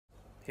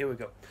Here we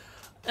go.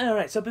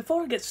 Alright, so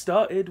before I get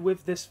started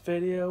with this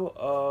video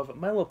of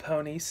My Little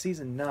Pony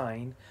Season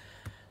 9,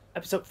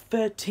 Episode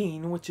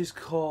 13, which is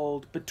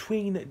called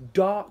Between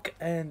Dark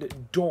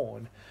and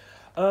Dawn,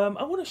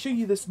 I want to show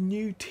you this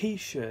new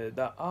t-shirt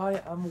that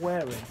I am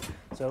wearing.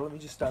 So let me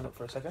just stand up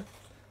for a second.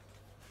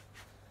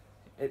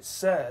 It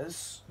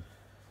says,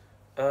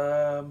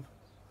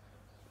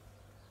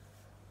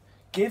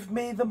 give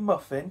me the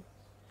muffin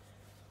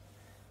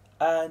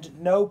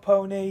and no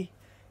pony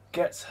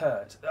gets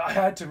hurt. I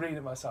had to read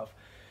it myself.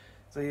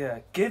 So yeah,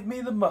 give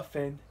me the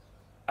muffin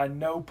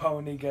and no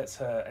pony gets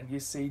hurt. And you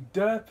see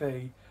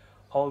Derpy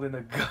holding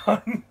a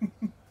gun.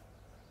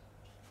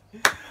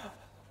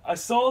 I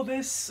saw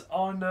this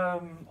on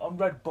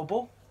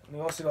Redbubble, and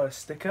they also got a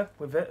sticker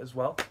with it as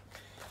well.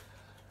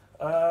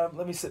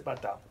 Let me sit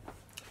back down.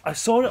 I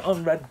saw it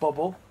on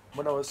Redbubble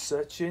when I was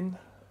searching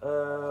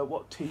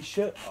what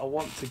t-shirt I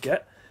want to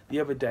get the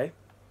other day.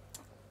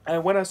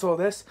 And when I saw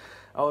this,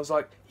 I was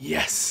like,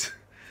 yes!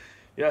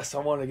 Yes, I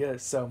want to get it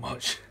so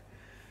much.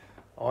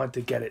 I want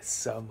to get it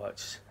so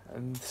much.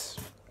 And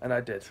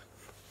I did.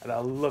 And I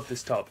love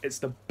this top. It's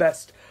the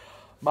best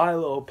My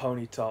Little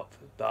Pony top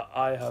that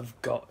I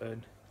have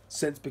gotten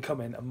since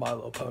becoming a My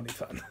Little Pony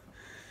fan.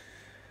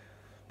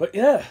 But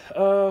yeah,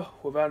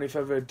 without any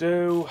further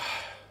ado,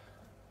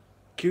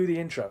 cue the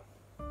intro.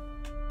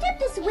 Step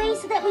this way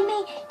so that we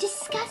may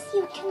discuss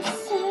your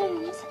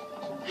concerns.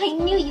 I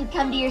knew you'd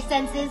come to your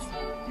senses.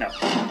 No.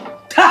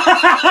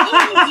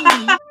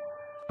 Indeed.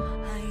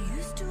 I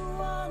used to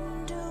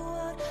wonder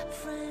what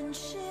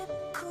friendship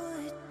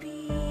could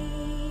be.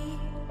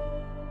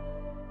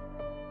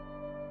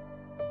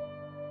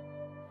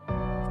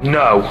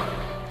 No.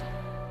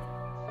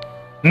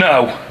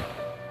 No.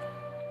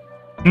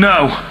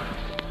 No.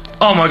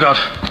 Oh my god.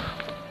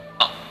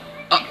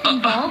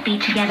 We all be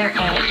together a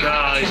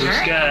Guys, I'm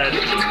scared.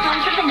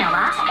 One for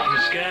vanilla.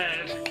 I'm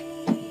scared.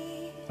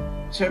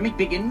 Sir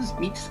McBiggins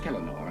meets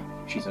Skelenor.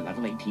 She's a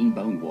level 18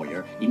 bone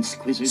warrior,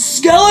 exquisite.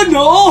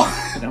 Skelenor?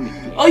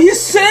 Are you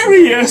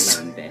serious?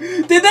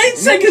 Did they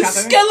take a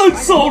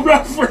Skeletor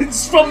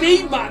reference from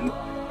E-Man?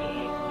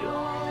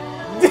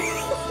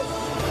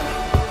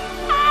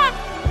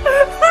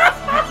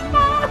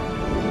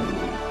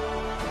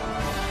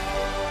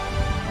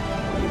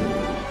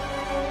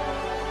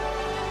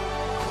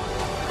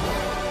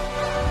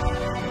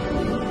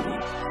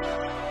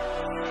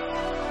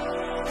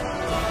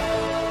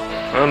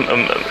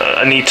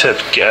 I need to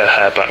get her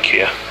hair back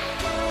here.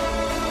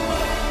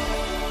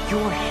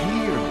 You're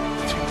here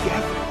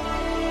together.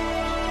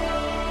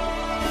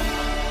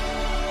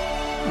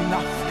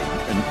 Nothing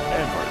can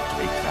ever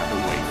take that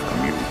away from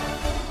you.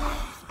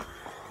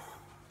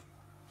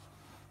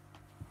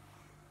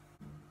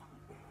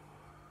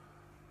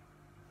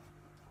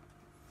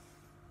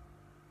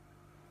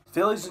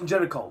 Fillies and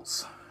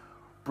Jericals,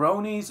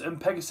 bronies and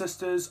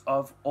Pegasisters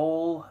of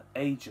all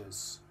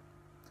ages,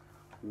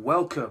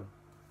 welcome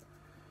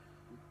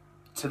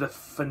to the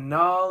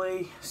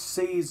finale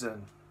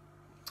season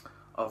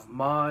of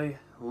My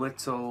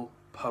Little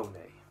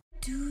Pony.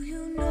 Do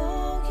you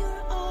know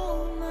you're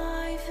all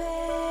my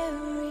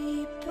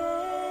very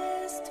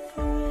best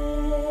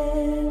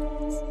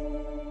friends?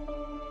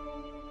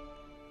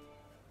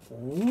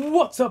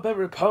 What's up,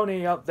 every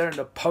pony out there in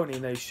the Pony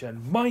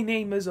Nation? My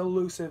name is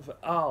Elusive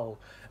Al,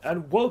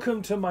 and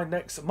welcome to my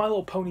next My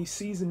Little Pony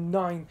Season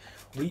 9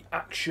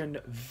 reaction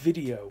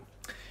video.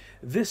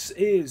 This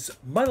is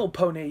My Little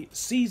Pony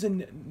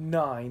Season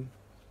 9,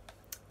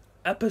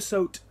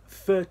 Episode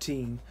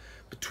 13,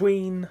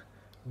 Between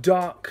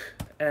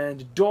Dark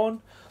and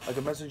Dawn, like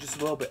I mentioned just a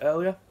little bit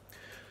earlier.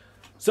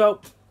 So,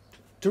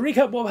 to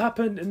recap what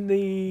happened in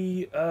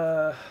the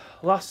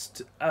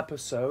last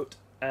episode,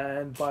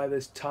 and by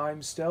this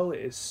time still,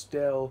 it is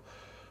still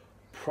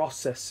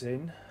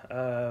processing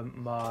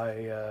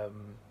my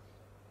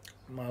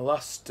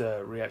last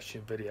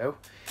reaction video.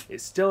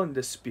 It's still in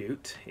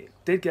dispute. It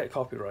did get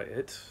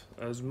copyrighted,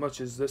 as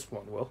much as this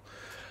one will.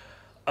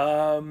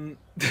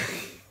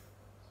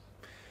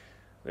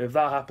 If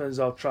that happens,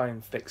 I'll try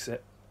and fix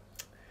it.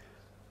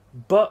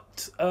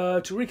 But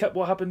to recap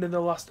what happened in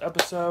the last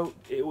episode,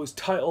 it was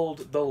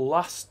titled The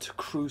Last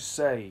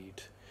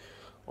Crusade,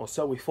 or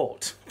so we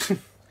thought.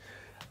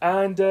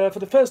 And for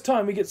the first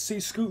time, we get to see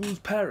Scootaloo's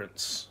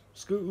parents.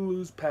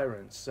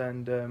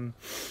 And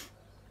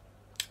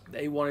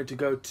they wanted to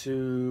go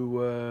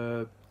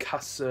to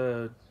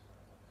Casablanca,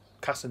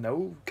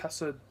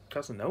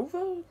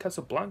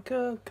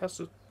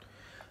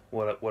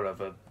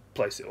 whatever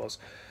place it was.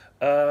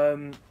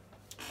 And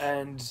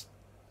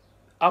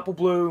Apple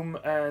Bloom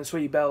and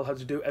Sweetie Belle had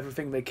to do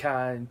everything they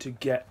can to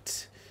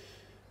get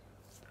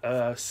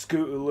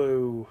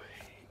Scootaloo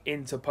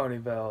into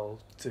Ponyville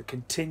to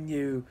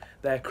continue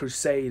their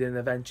crusade and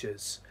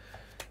adventures.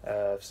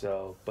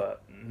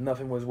 But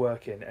nothing was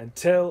working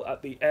until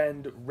at the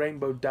end,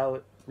 Rainbow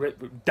Dallas.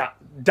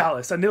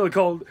 I nearly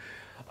called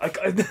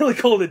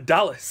it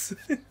Dallas.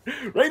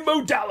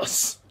 Rainbow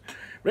Dallas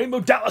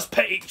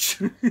Page.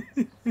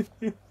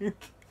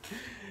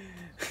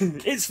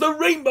 It's the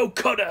Rainbow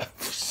Cutter.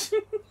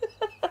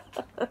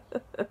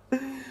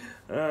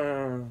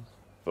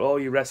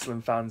 all you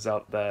wrestling fans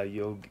out there,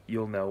 you'll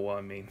know what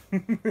I mean.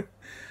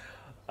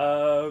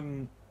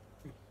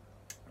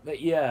 But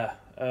yeah,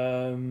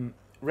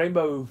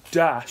 Rainbow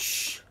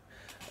Dash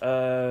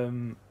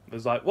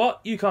was like, what?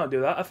 You can't do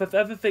that. After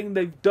everything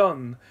they've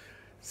done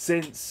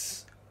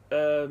since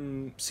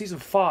season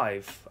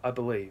 5, I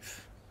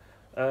believe,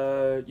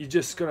 you're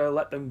just gonna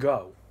let them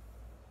go.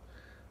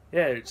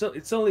 Yeah,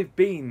 it's only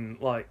been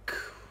like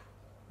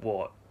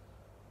what,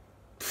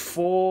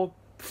 4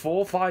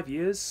 or 5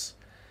 years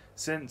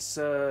since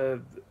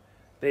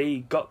they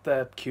got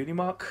their cutie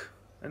mark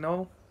and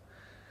all.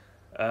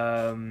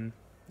 I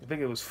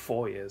think it was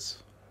 4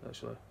 years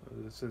actually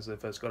since they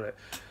first got it.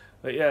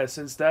 But yeah,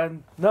 since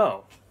then,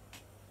 no.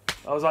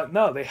 I was like,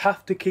 no, they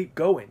have to keep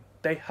going.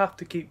 They have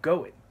to keep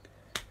going.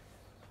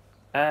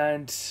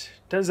 And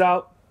turns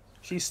out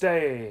she's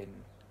staying.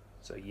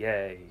 So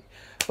yay.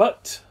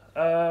 But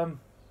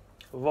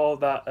with all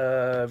that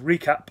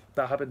recap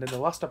that happened in the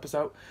last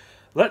episode,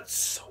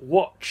 let's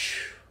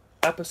watch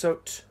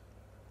episode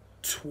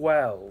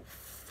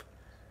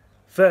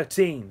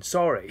 13,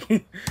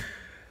 sorry.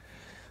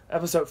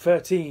 Episode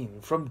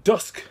 13, From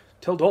Dusk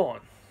Till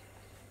Dawn.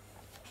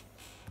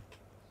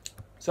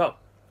 So,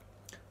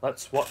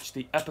 let's watch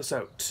the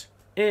episode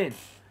in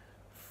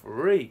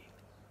 3,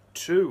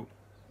 2,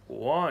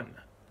 1.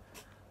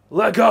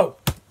 Let go!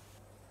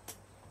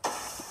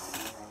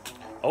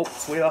 Oh,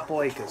 Sweet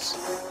Apple Acres.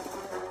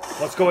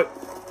 Let's go.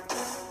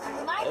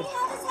 Remind me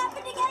how this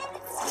happened again?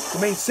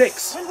 Domain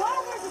 6. And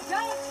while there's a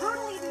giant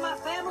turtle eating my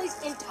family's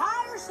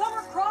entire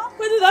summer crop,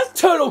 Where did that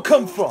turtle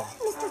come from?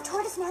 Mr.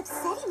 Tortoise Snap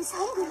said he was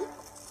hungry,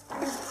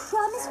 but he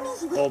promised me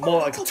he would Or more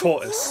only like a take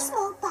tortoise. few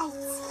small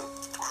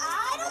bites.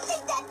 I don't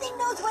think that thing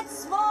knows what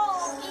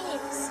small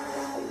is.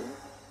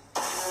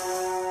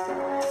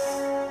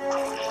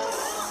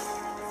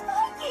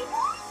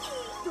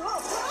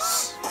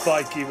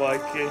 Spiky, Spiky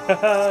Mikey.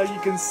 You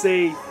can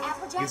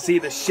see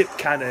the ship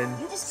cannon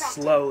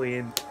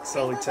slowly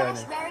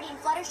turning. Rarity and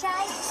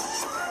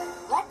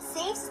Fluttershy. Let's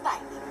save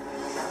Spike.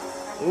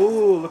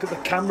 Ooh, look at the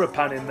camera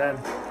panning then.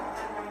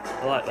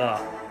 I like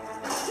that.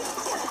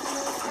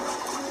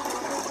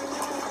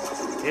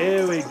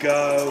 Here we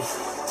go.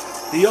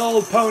 The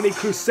Old Pony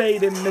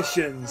Crusading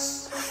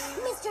missions.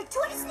 Mr.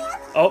 Tortoise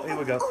Snap? Oh, here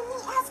we go.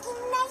 Only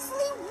asking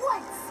nicely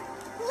once.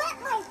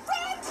 Let my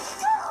friend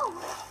go.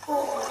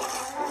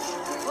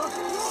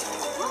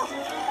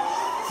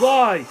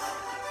 Fly!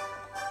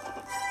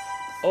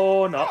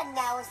 Or not. And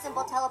now a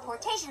simple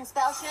teleportation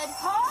spell should...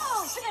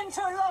 pause,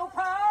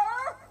 interloper!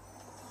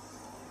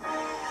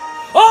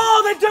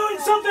 Oh, they're doing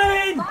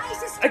something! My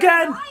sister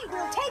Again! and I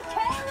will take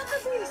care of the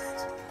beast.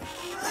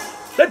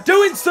 They're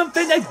doing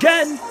something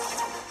again!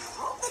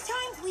 All the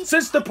times we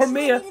Since the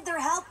premiere. needed their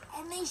help,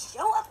 and they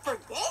show up for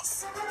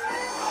this?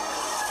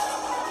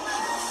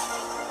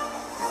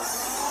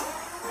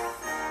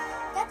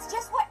 That's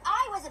just what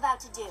I was about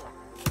to do.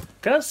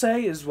 Can I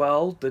say as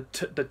well, the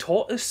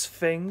tortoise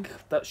thing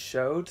that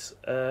showed,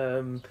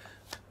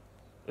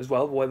 as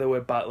well, where they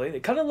were battling,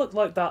 it kind of looked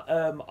like that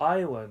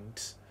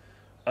island.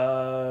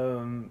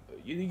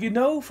 You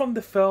know from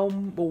the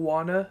film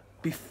Moana,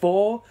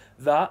 before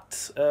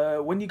that,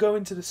 when you go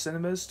into the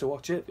cinemas to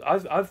watch it,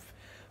 I've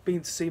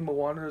been to see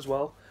Moana as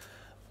well.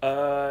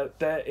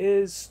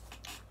 There's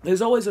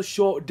always a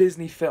short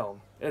Disney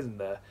film, isn't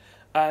there?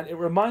 And it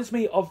reminds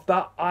me of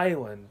that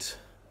island.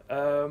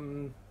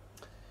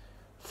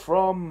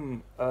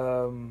 From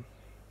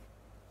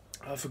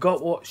I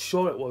forgot what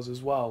show it was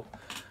as well.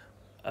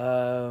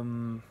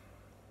 But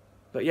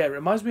yeah, it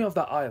reminds me of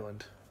that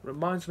island.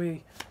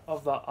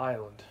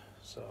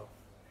 So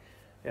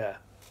yeah.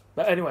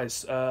 But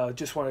anyways,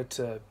 just wanted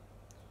to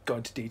go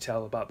into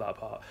detail about that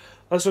part.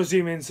 Let's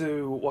resume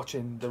into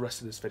watching the rest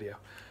of this video.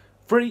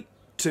 3,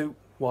 2,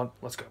 1,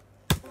 let's go.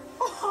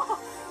 Oh,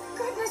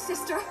 goodness,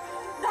 sister,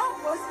 that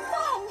was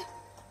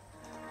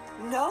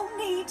fun. No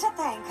need to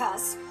thank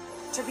us.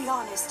 To be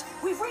honest,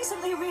 we've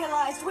recently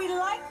realized we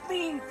like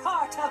being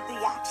part of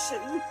the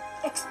action.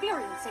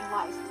 Experiencing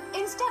life,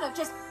 instead of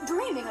just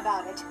dreaming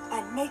about it.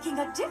 And making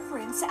a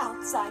difference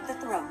outside the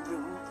throne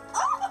room.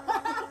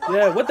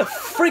 Yeah, what the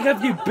frig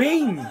have you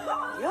been?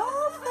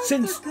 You'll think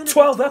Since you're gonna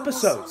 12 become a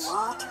episodes.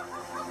 slut.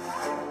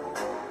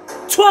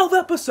 12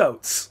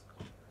 episodes!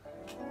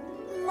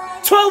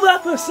 12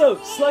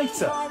 episodes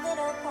later! My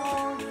little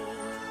pony.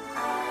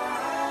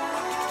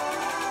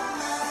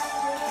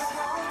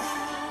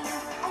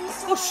 I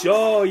used to Oh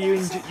sure, you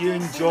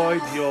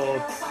enjoyed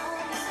your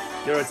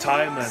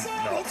retirement.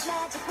 No. It's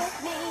magic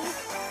with me.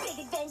 Big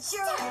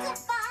adventure. Tons of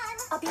fun.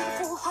 A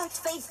beautiful heart,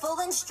 faithful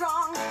and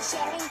strong.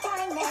 Sharing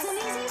kindness. It's an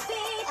easy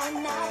feat.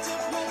 And magic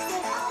makes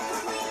it all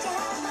complete. To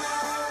have my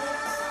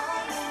little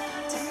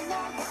pony. To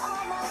know you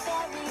are my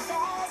very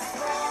best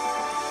friend.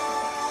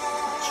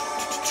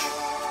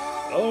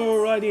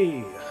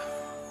 Alrighty.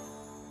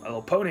 My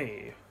little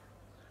pony.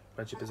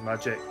 Friendship is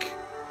magic.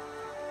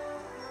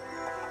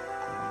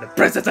 The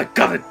princess are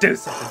gonna do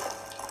something.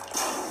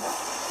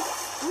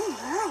 Oh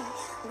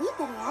my, we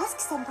better ask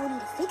somebody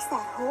to fix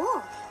that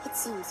hole. It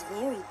seems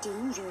very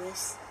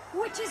dangerous.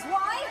 Which is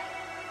why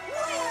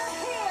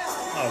We're here!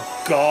 Oh,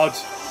 God.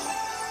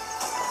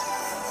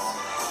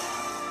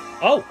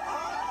 Oh!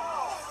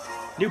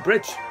 New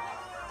bridge.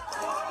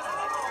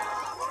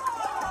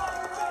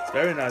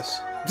 Very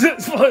nice.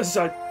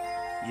 Sorry.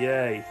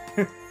 Yay.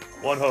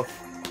 One hoof.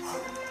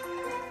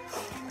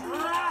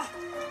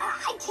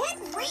 I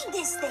can't read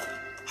this thing.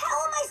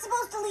 How am I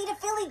supposed to lead a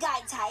Philly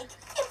Guides hike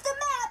if the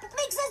map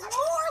makes us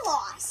more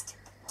lost?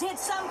 Did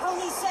some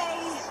pony say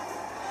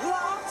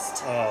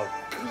lost? Oh,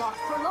 Not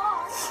for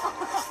long.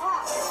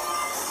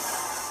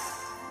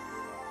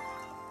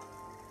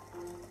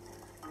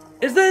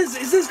 is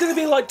this going to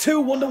be like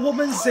 2 Wonder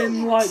Womans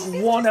in like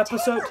This one is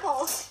episode?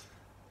 terrible.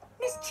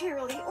 Miss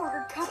Cheerilee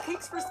ordered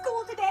cupcakes for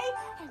school today,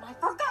 and I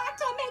forgot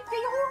to make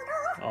the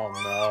order. Oh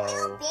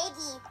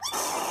Biggie.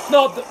 no.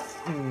 Not the.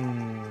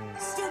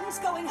 Students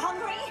going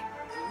hungry?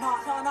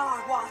 Not on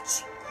our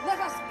watch. Let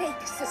us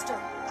bake, sister.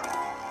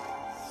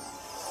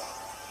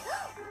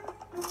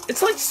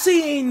 It's like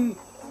seeing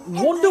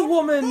Wonder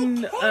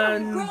Woman They carried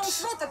and Grant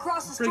Smith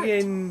across the street.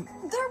 friggin'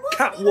 There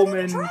wasn't even any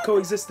Catwoman traffic.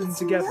 coexisting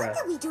together. Not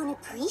that we don't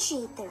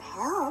appreciate their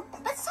help,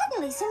 but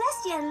suddenly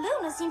Celestia and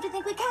Luna seem to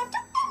think we can't do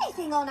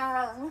anything on our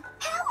own.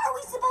 How are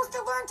we supposed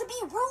to learn to be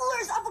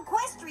rulers of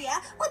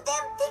Equestria with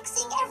them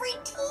fixing every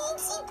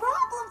teensy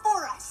problem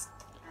for us?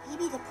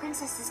 Maybe the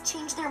princesses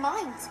changed their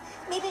minds.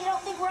 Maybe they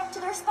don't think we're up to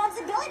the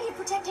responsibility of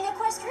protecting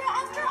Equestria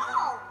after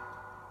all.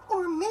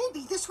 Or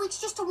maybe this week's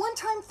just a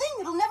one-time thing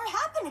that'll never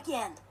happen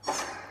again.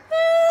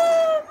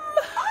 A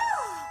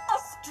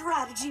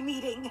strategy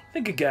meeting.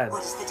 Think again.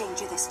 What is the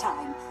danger this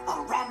time?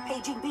 A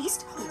rampaging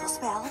beast? Evil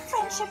spell?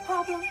 Friendship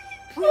problem?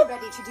 We're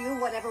ready to do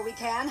whatever we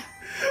can.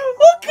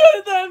 Look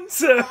at them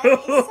two! Something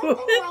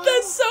wrong.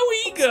 They're so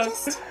eager.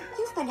 It's just,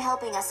 you've been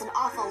helping us an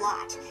awful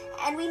lot,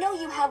 and we know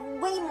you have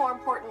way more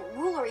important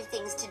rulery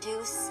things to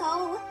do,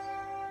 so...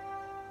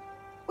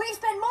 We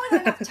spend more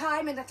than enough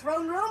time in the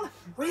throne room.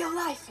 Real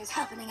life is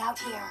happening out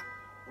here.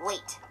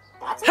 Wait,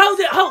 that's... How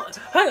did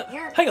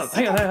hang on.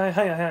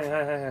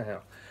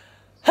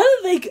 How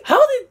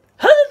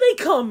did they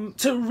come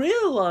to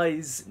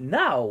realize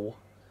now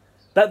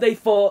that they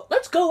thought,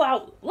 let's go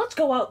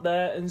out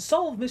there and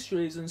solve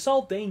mysteries and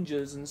solve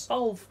dangers and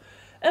solve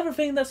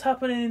everything that's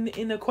happening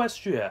in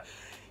Equestria?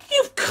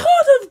 You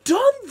could have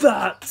done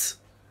that.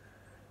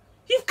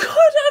 You could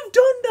have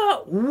done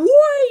that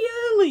way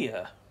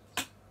earlier.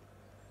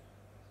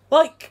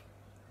 Like,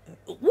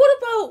 what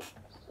about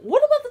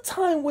the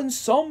time when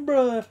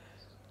Sombra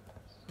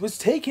was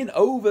taking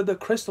over the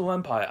Crystal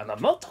Empire? And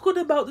I'm not talking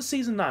about the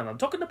season 9. I'm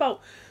talking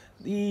about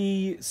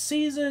the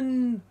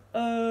season.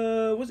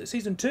 Was it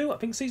season 2? I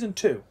think season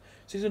 2.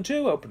 Season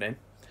 2 opening.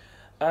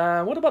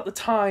 What about the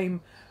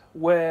time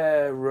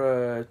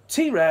where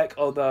T-Rex,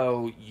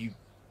 although you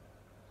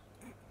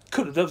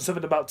could have done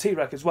something about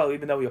T-Rex as well,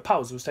 even though your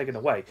powers was taken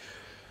away,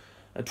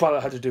 and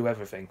Twilight had to do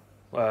everything.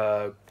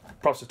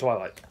 Props to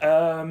Twilight.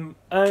 What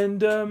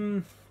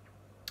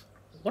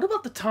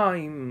about the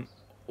time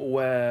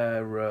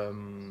where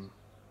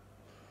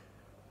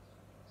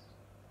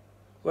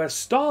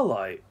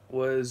Starlight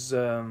was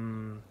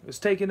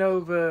taking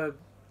over?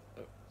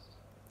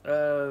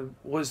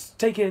 Was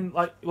taking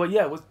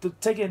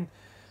taking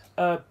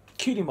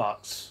Cutie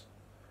Marks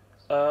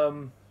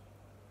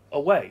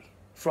away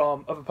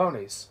from other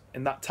ponies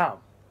in that town.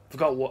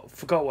 Forgot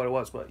what it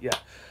was, but yeah.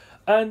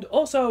 And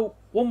also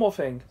one more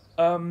thing.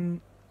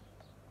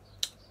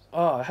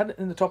 I had it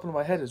in the top of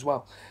my head as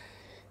well.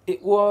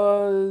 It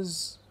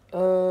was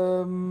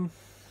what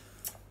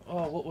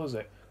was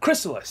it?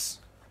 Chrysalis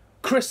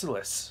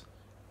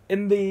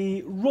in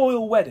the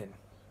royal wedding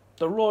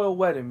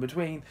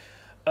between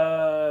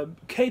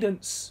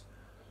Cadence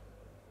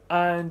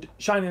and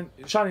Shining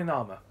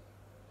Armor.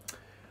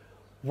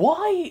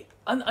 Why?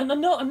 And I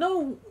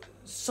know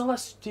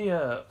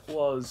Celestia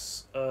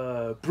was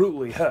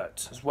brutally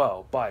hurt as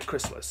well by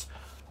Chrysalis.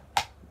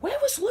 Where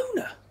was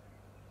Luna?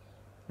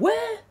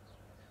 Where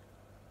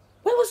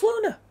was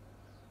Luna?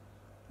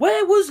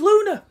 Where was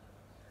Luna?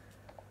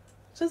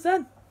 Since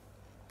then,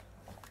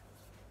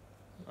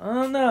 I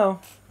don't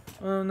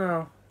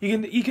know.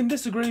 You can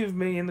disagree with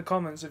me in the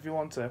comments if you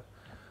want to,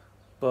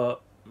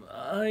 but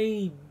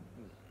I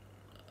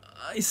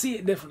see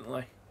it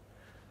differently.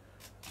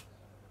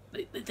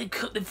 They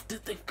could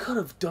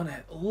have done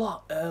it a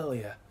lot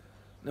earlier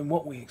than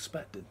what we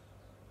expected.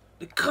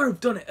 They could have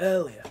done it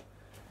earlier.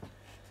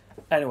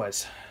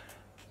 Anyways,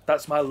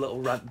 that's my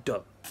little rant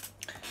done.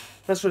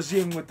 Let's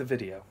resume with the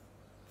video.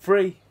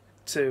 3,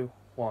 2,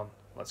 1,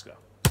 let's go.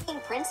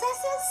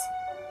 Princesses?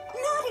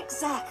 Not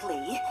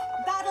exactly.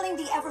 Battling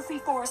the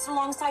Everfree Forest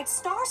alongside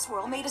Star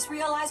Swirl made us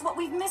realize what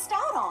we've missed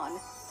out on.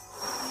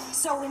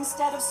 So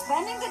instead of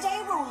spending the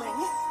day ruling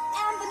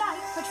and the night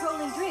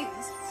patrolling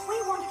dreams,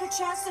 we wanted a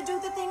chance to do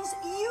the things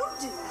you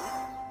do.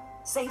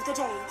 Save the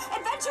day,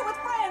 adventure with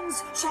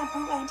friends,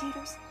 shampoo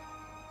anteaters.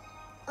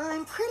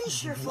 I'm pretty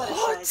sure Fluttershy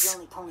What? is the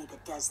only pony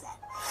that does that.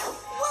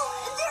 Well,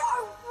 there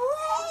are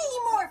way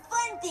more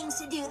fun things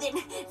to do than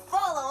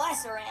follow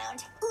us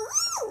around.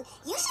 Ooh,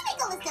 you should make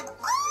a list of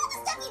all the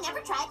stuff you never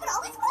tried but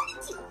always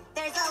wanted to.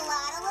 There's a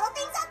lot of little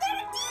things out there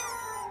to do.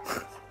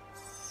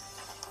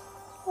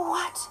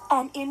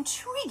 an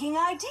intriguing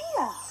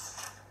idea.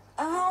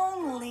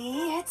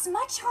 Only it's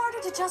much harder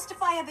to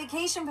justify a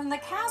vacation from the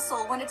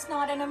castle when it's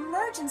not an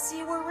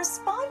emergency we're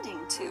responding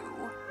to.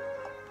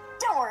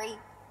 Don't worry.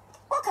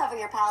 We'll cover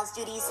your palace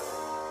duties.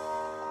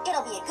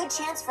 It'll be a good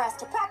chance for us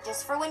to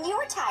practice for when you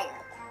retire.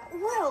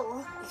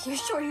 Well, if you're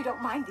sure you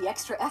don't mind the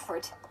extra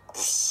effort.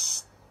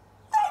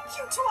 Thank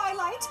you,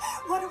 Twilight.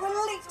 What a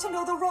relief to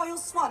know the royal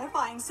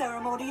swanifying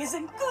ceremony is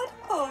in good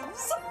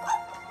hands.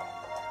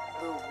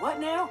 What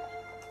now?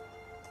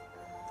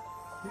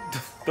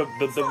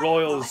 The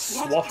royal Not yet,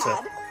 swatter.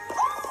 Cad.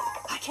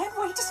 I can't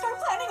wait to start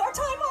planning our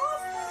time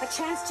off. A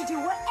chance to do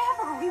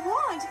whatever we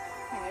want.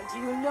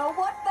 And you know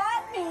what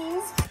that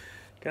means.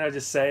 Can I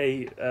just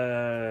say,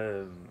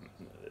 the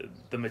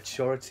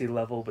maturity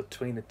level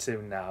between the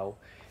two now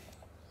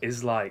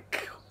is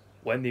like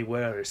when they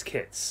were as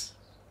kids.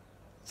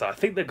 So I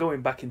think they're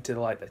going back into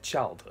like their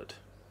childhood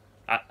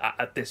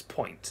at this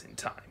point in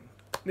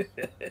time.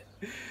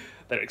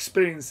 They're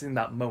experiencing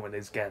that moment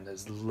again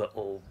as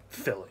little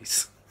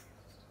fillies.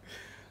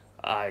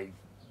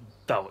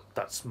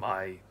 That's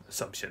my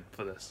assumption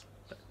for this.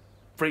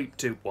 3,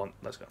 2, 1,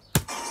 let's go.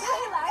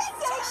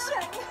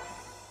 Relaxation.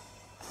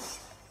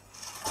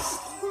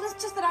 Well,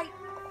 it's just that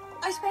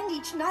I spend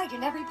each night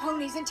in every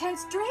pony's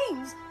intense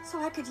dreams, so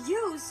I could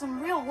use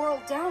some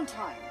real-world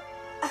downtime.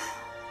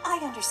 I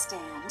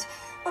understand.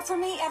 But for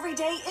me, every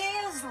day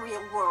is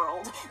real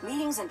world.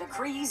 Meetings and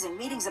decrees, and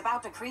meetings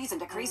about decrees, and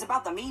decrees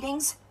about the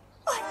meetings.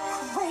 I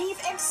crave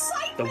The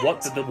excitement!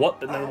 what, the what,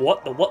 the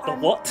what, the what, the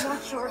I'm what?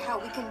 not sure how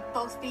we can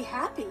both be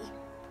happy.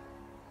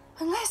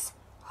 Unless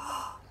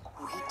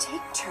we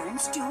take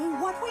turns doing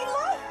what we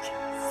like.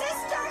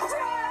 Sister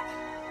Crab!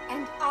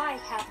 And I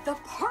have the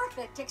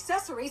perfect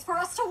accessories for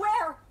us to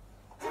wear.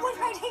 Wait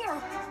right here.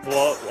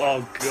 What?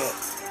 Oh god.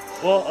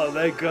 What are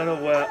they gonna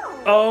wear?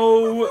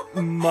 Oh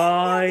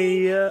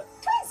my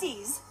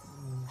Twinsies!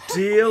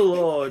 dear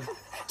lord.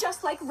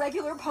 Just like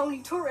regular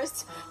pony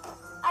tourists.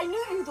 I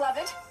knew you'd love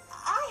it.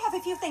 I have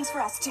a few things for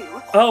us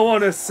too. I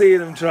want to see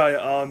them try it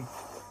on.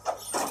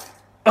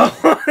 I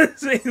want to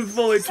see them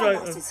fully try it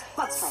on. Sunglasses,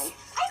 bug spray,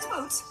 ice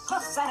boots,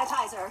 hoof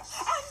sanitizer,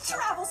 and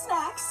travel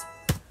snacks.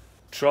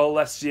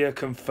 Trollestia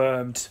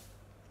confirmed.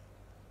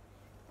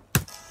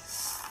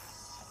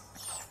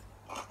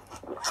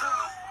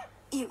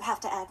 You have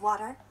to add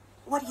water.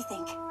 What do you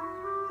think?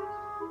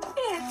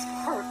 It's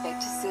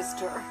perfect,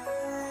 sister.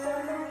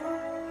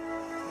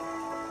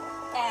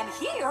 And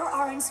here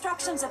are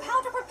instructions of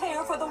how to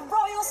prepare for the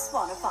royal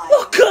swanifying.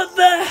 Look at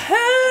the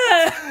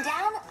hair! Calm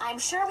down. I'm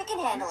sure we can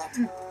handle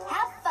it.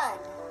 Have fun.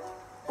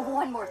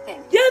 One more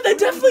thing. Yeah, they're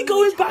definitely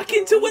going back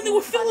into when they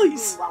were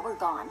fillies. While we're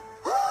gone.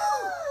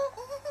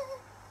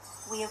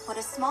 We have put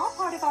a small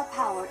part of our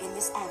power in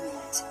this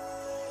amulet.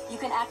 You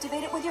can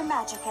activate it with your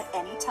magic at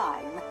any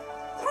time.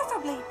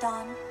 Preferably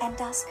dawn and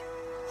dusk.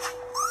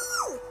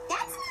 Ooh,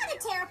 that's not a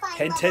terrifying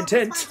Hint, level of hint,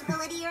 hint.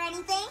 responsibility or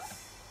anything.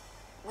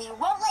 We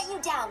won't let you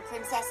down,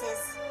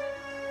 princesses.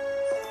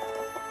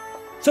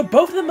 So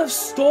both of them have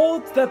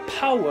stored their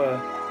power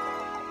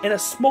in a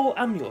small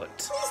amulet.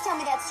 Please tell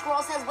me that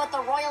scroll says what the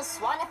royal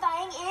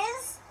swanifying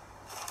is.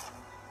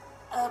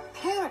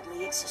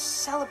 Apparently, it's a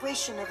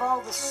celebration of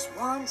all the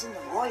swans in the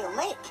royal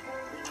lake.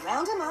 We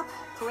round them up,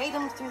 parade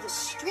them through the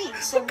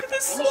streets, and Look at the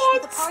finish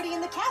with the swans. party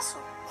in the castle.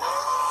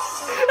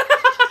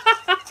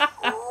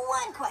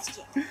 One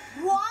question.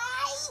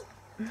 Why?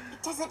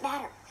 It doesn't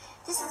matter.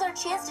 This is our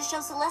chance to show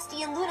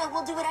Celestia and Luna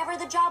we'll do whatever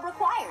the job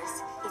requires.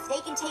 If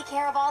they can take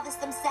care of all this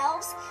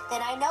themselves,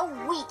 then I know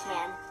we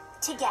can.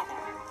 Together.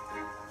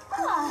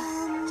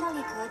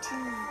 Jolly good.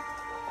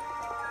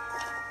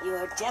 You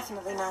are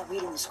definitely not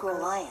reading the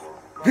scroll I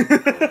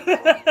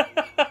am.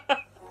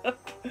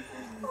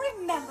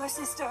 Remember,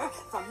 sister,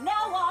 from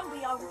now on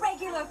we are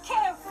regular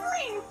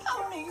carefree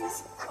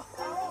ponies.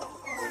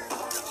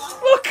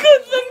 Look at them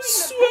Leaving the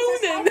princess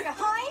swooning. life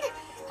behind,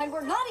 and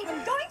we're not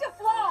even going to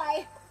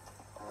fly.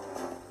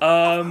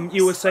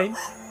 You were saying?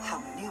 How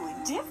new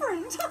and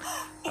different.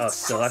 Oh,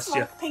 It's just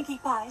Celestia. like Pinkie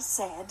Pie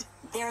said.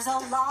 There's a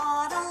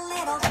lot of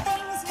little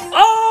things you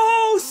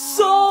Oh, in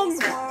song!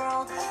 this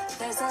world.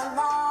 There's a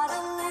lot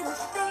of little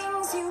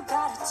things you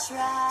gotta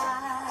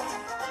try.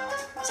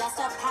 Just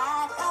a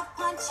pack of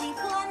punchy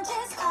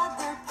plunges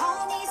other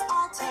ponies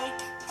all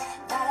take.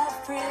 But a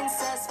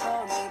princess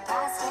pony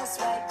passed us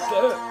right by.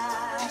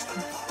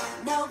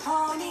 No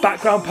pony.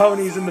 Background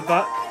ponies in the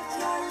back. like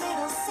your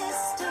little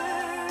sister.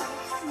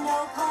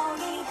 No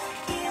pony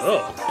is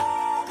Oh. a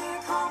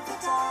better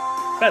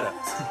Better.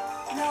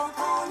 confidant. No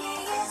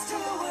pony is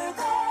truer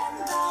than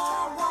the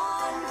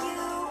one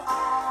you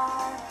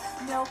are.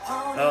 No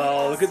pony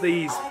Oh, look at is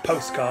these like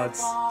postcards.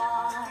 your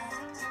want.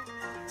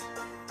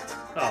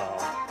 Oh.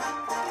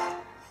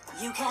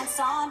 You can't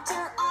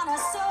saunter on a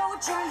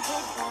sojourn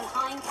hid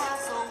behind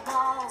castle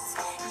walls.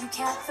 You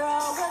can't throw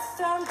a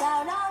throne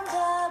down on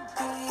the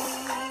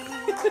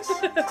beach.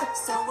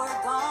 So we're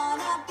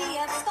gonna be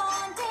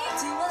absconding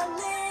to a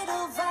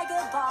little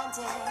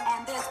vagabonding.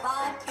 And this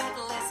bucket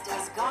list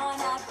is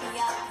gonna be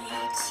a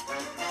peach.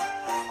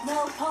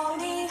 No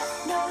pony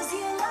knows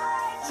you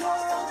like your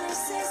older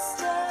sister.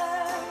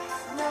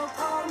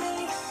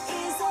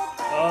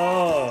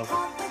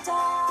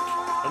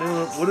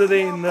 what are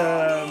they in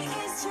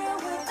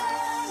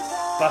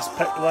Last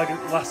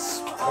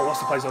what's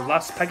the place called?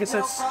 Last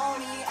Pegasus?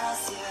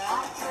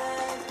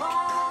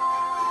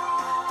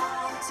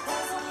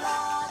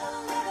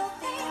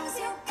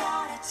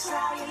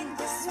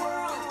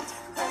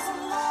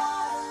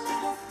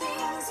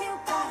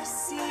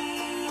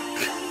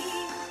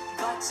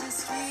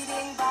 Just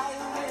reading by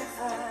a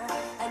river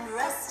and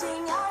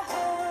resting our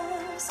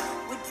hairs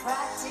would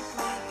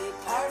practically be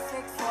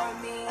perfect for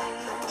me.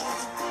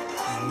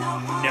 No.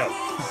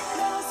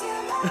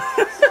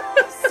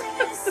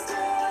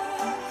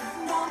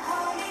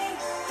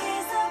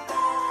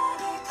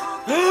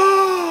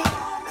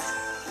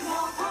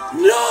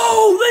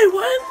 No, they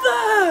went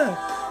there!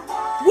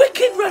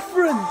 Wicked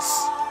reference!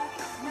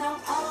 No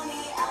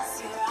pony else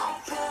here I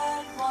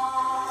could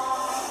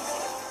walk.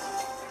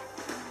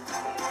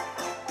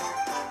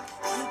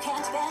 You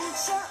can't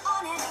venture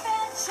on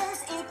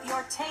adventures if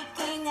you're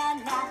taking a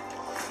nap.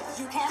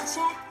 You can't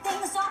check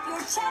things off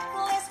your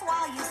checklist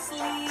while you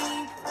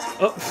sleep.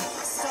 Oh.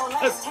 So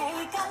let's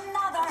take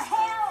another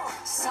hill.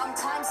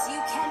 Sometimes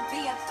you can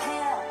be a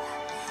pill.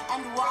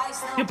 And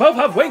wise You both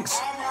have wings!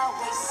 and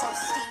always so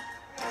steep.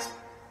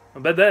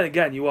 But then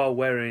again, you are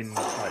wearing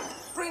like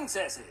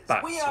Princesses,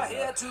 bats we are on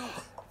here that. to...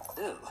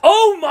 Ew.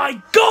 Oh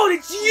my god,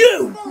 it's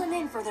you! Filling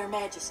in for their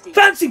majesty.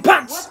 Fancy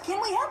pants! What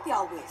can we help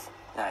y'all with?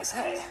 I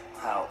say,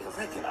 how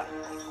irregular.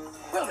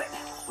 Well then,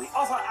 we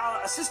offer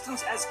our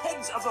assistance as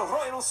heads of the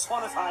Royal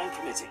Swanifying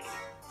Committee.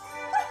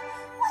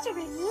 What a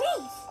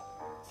relief!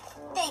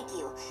 Thank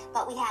you,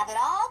 but we have it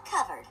all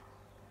covered.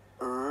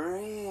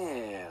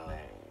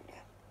 Really?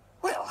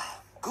 Well,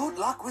 good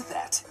luck with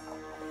that.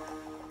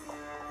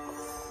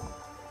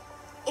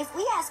 If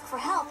we ask for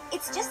help,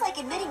 it's just like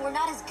admitting we're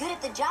not as good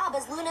at the job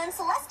as Luna and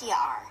Celestia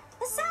are.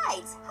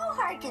 Besides, how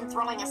hard can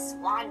throwing a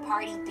swan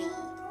party be?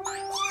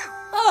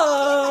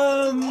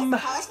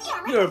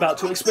 You're about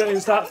to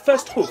experience that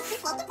first hoof.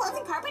 Float the clothes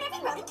and carpet every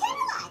road in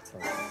Camelot.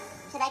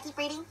 Should I keep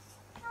reading?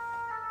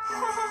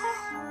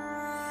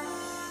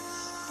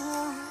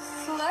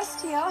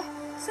 Celestia,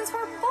 since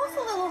we're both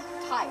a little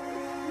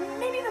tired,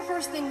 maybe the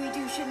first thing we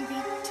do shouldn't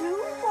be too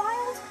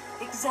wild?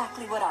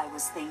 Exactly what I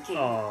was thinking.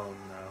 Oh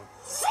no.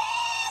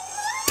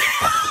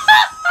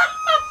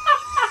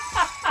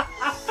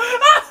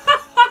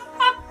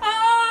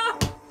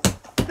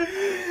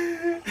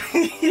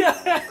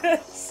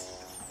 Yes!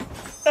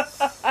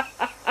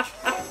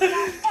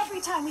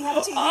 Every time we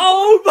have tea,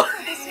 Oh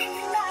my! this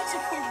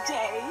magical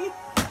day.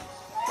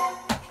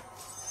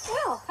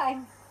 Well,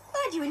 I'm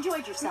glad you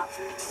enjoyed yourself.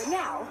 But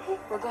now,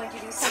 we're going to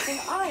do something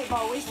I've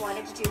always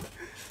wanted to do.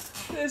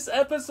 This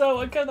episode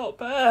I cannot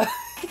bear.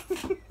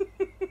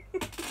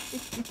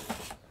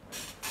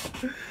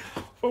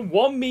 From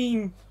one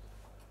meme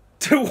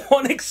to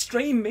one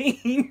extreme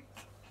meme.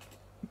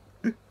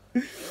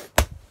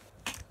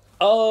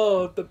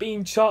 Oh, the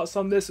bean charts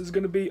on this is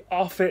going to be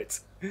off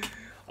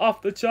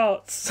the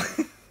charts.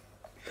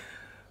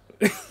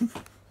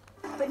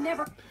 But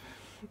never...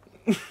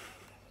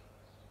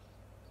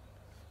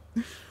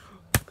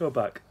 Go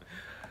back.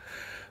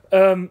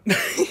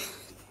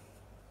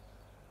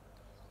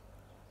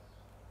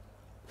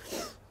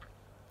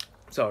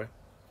 Sorry.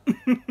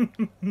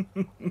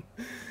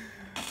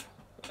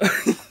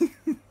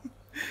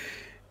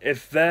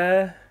 If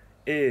there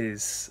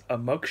is a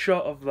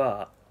mugshot of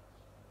that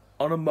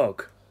on a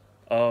mug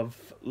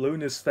of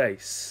Luna's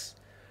face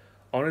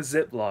on a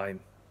zip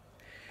line,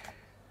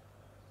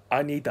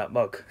 I need that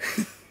mug.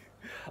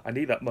 I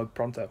need that mug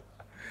pronto.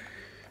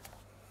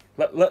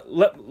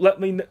 Let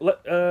me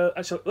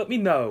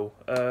know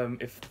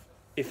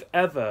if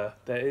ever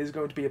there is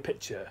going to be a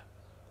picture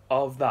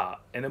of that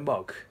in a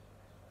mug.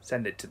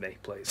 Send it to me,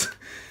 please.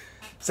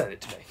 Send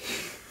it to me.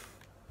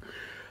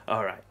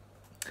 All right.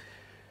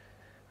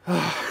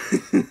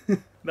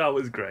 That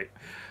was great.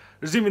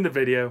 Resuming the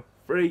video.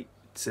 3,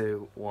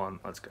 2, 1,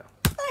 let's go.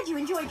 Glad you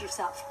enjoyed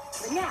yourself.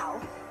 But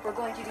now, we're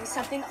going to do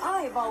something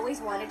I've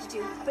always wanted to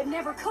do, but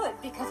never could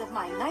because of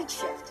my night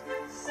shift.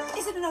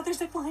 Is it another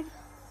zip line?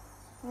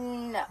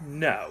 No.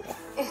 No.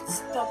 It's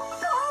the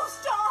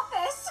post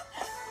office!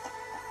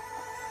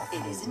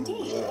 It is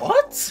indeed.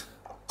 What?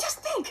 Just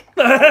think!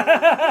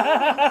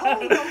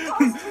 Pony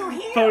goes through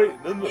here.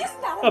 Isn't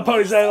that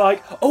Pony's there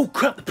like, oh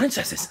crap, the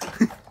princesses.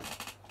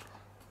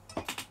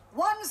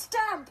 One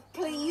stamp,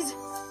 please.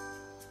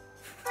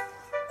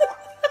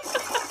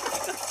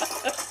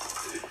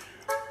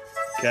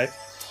 Okay.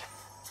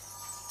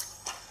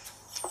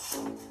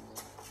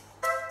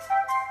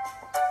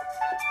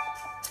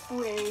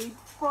 Wait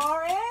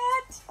for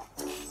it.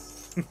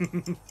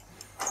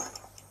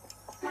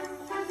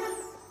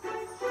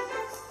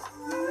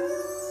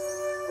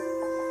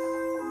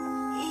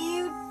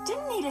 You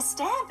didn't need a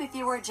stamp if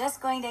you were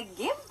just going to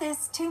give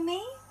this to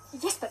me.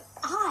 Yes, but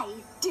I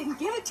didn't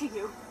give it to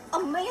you. A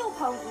mail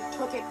pony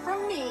took it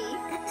from me,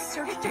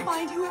 searched to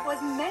find who it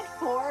was meant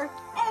for,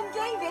 and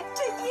gave it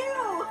to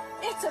you.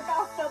 It's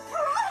about the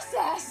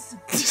process.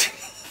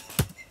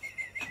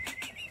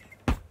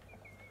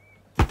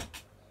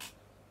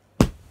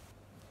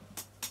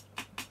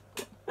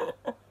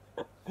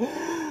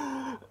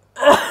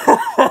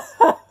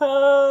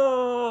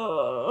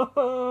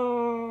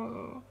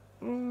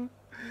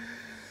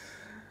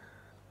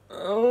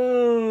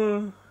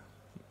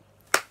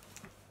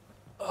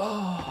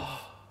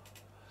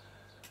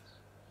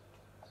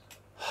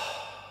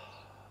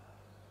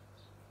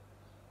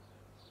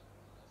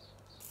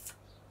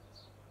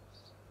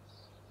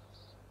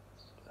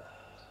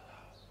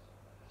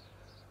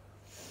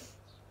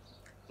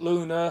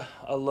 Luna,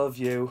 I love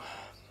you.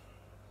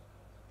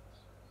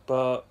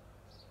 But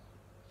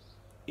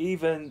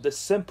even the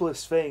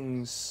simplest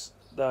things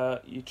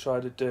that you try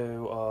to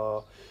do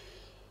are...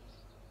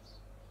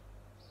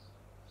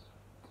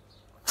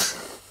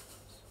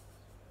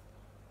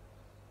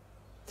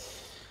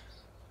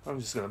 I'm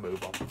just going to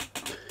move on.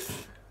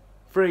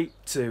 3,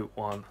 2,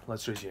 1,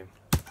 let's resume.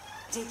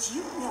 Did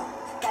you know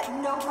that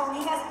no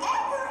pony has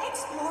ever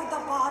explored the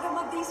bottom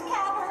of these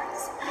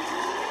caverns?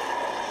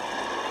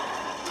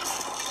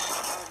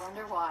 I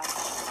wonder why.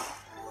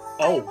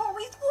 I've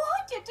always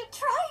wanted to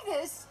try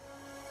this.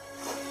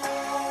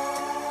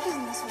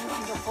 Isn't this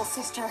wonderful,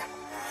 sister?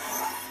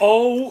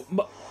 Oh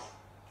my...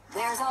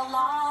 There's a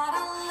lot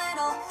of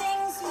little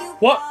things you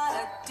What?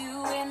 gotta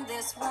do in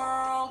this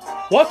world.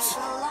 What? There's a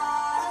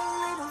lot of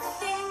little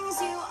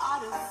things you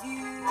ought to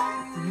view.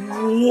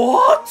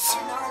 What?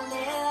 And our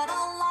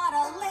little lot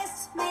of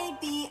lists may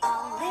be a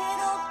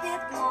little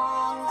bit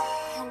long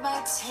and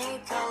might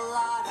take a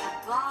lot of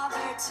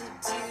bother to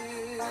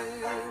do.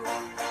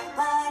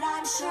 But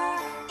I'm sure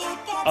it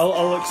gets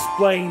I'll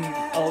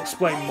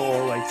explain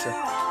more later.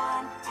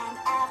 on, and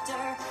after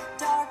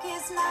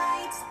darkest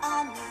nights,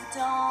 a new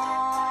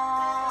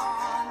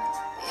dawn.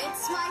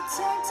 It's my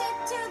turn to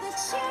do the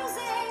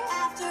choosing.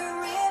 After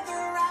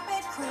river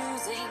rapid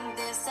cruising,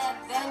 this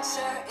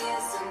adventure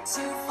isn't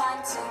too fun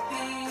to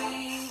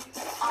be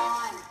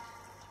on.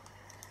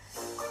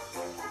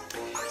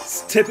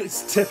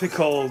 It's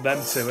typical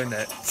them two, isn't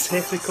it?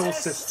 Typical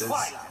sisters.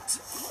 Twilight.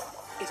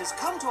 It has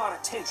come to our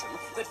attention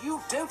that you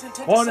don't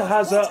intend One to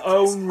has serve her water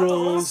own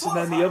rules, and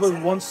then the other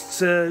wants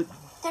to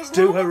There's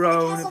do no her one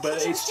own, Castle but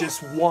Kitchen it's too.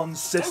 just one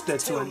sister Don't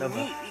to tell another.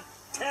 me,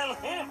 tell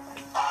him.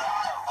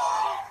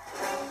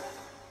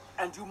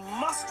 And you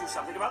must do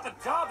something about the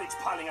garbage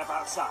piling up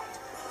outside.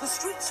 The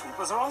street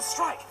sweepers are on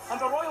strike, and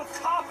the royal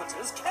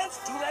carpenters can't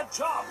do their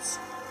jobs.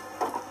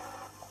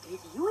 Did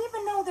you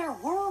even know there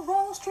were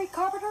Royal Street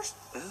Carpenters?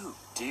 Oh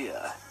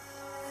dear.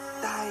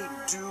 I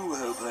do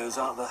hope those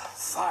aren't the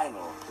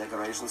final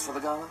decorations for the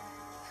gala.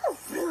 How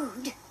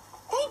rude.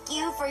 Thank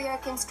you for your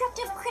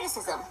constructive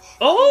criticism.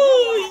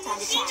 Oh,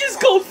 she just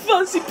called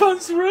Fancy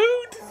Pants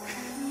rude.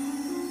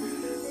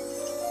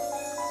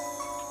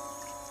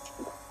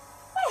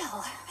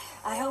 Well,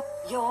 I hope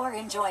you're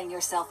enjoying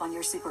yourself on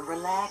your super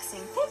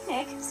relaxing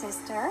picnic,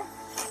 sister.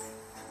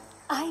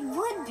 I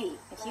would be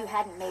if you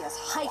hadn't made us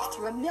hike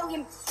through a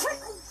million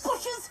prickle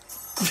bushes.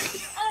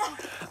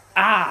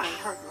 Ah, They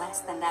hurt less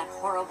than that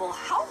horrible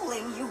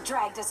howling you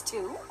dragged us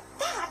to.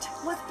 That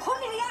was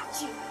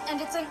Pagliacci,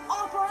 and it's an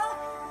opera.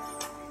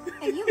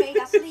 And you made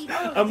us leave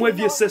early. I'm with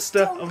even you, though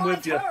sister. don't I'm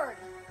with you. turn.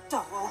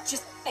 Oh,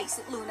 just face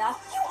it, Luna.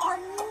 You are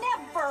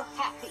never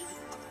happy.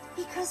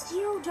 Because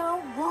you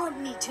don't want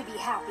me to be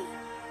happy.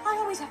 I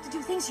always have to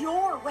do things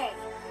your way.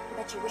 I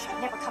bet you wish I'd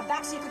never come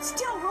back so you could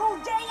still rule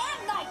day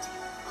and night.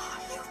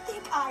 You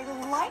think I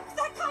like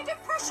that kind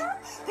of pressure?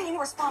 Being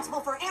responsible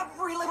for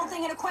every little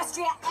thing in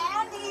Equestria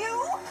and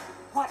you?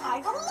 What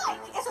I like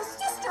is a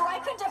sister I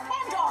can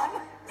depend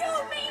on. You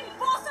mean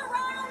boss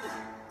around?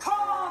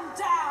 Calm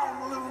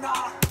down,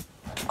 Luna.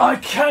 I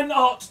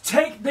cannot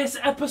take this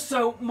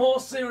episode more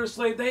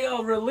seriously. They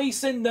are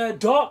releasing their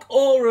dark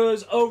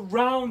auras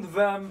around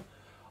them.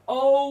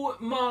 Oh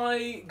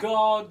my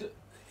god.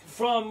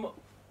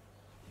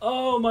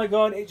 Oh my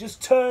god, it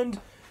just turned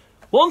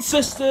one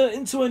sister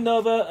into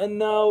another, and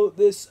now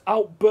this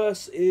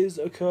outburst is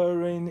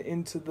occurring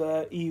into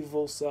their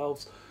evil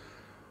selves.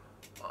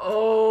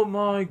 Oh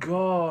my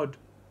god.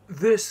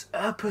 This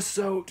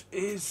episode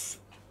is...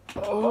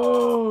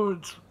 Oh...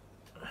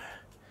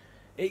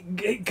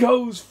 It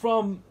goes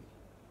from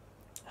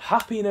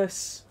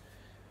happiness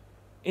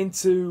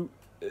into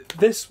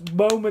this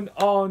moment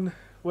on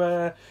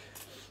where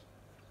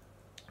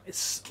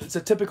it's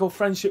a typical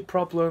friendship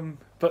problem,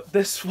 but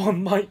this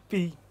one might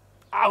be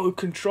out of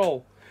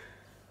control.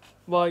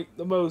 Like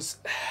the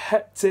most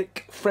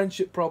hectic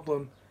friendship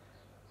problem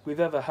we've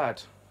ever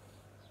had.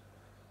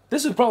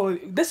 This is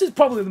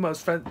probably the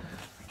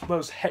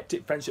most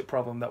hectic friendship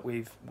problem that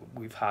we've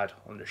had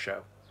on the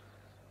show.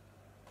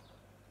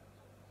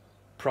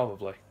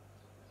 Probably.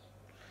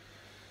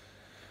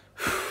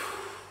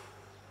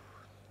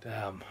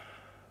 Damn.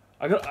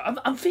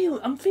 I'm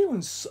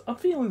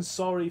feeling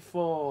sorry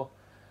for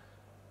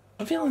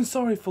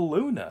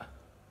Luna.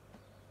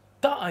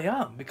 That I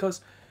am,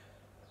 because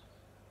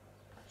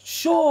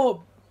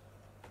sure,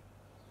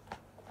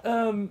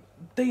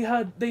 they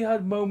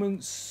had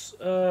moments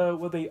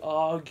where they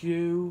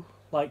argue,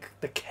 like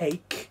the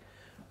cake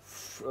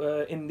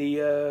in the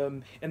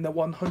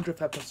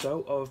 100th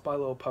episode of My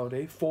Little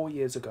Pony 4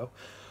 years ago,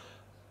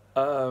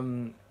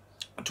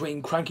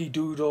 between Cranky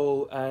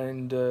Doodle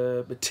and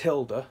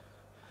Matilda,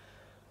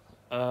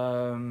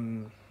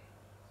 and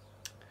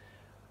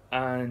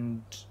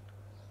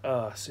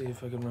see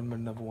if I can remember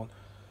another one.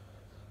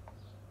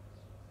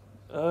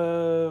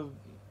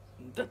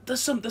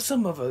 There's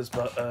some others,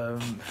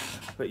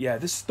 but yeah,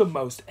 this is the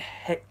most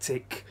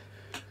hectic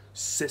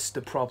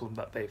sister problem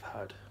that they've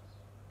had.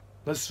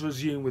 Let's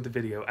resume with the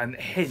video and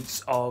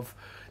hints of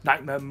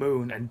Nightmare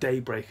Moon and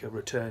Daybreaker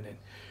returning.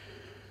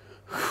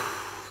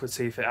 Let's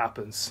see if it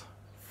happens.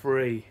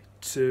 3,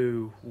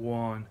 2,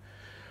 1.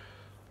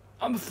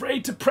 I'm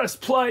afraid to press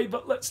play,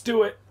 but let's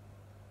do it.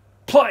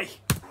 Play!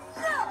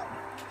 No!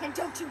 And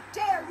don't you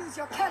dare use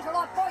your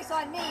cantaloupe voice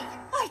on me!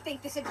 I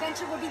think this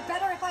adventure would be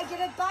better if I did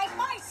it by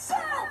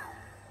myself!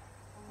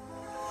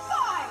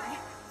 Fine!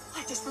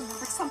 I just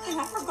remembered something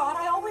I forgot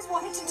I always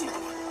wanted to do.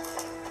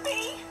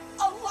 Be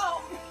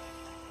alone!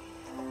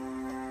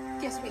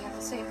 Guess we have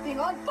the same thing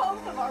on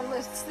both of our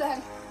lists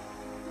then.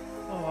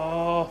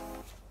 Oh.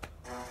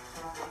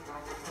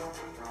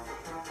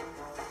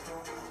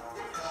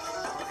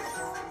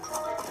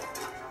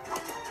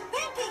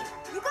 Pinky,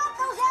 you got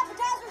those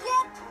appetizers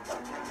yet?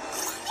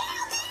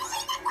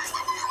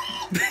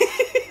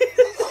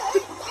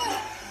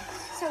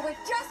 So we're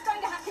just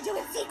going to have to do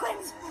it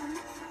sequence.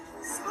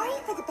 Sorry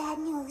for the bad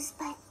news,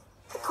 but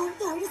the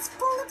courtyard is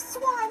full of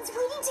swans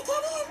waiting to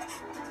get in.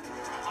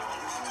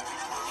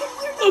 And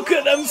we're Look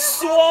at them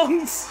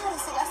swans! How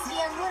does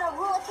Celestia and Luna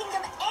rule a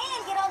kingdom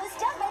and get all this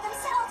done by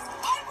themselves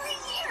every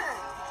year?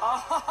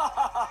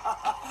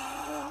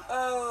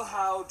 Oh,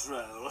 how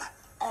droll.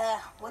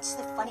 What's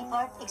the funny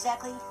part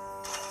exactly?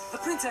 The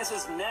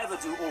princesses never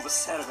do all the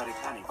ceremony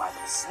planning by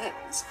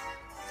themselves.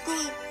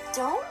 They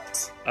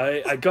don't?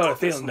 I got a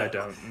feeling No. they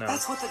don't, no.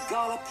 That's what the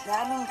gala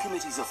planning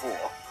committees are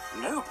for.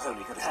 No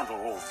pony could handle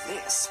all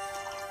this.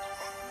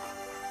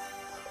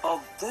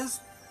 Are those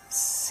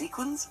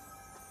sequins?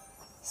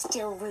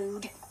 Still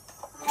rude.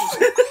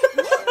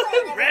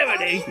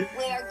 Remedy!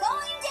 We're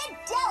going to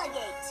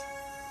delegate.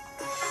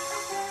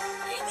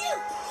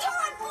 You're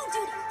on food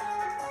duty.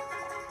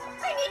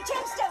 I need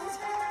gemstones.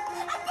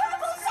 A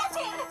purple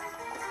satin.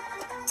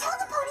 Tell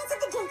the ponies at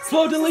the gates.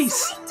 Fleur de there's a lis.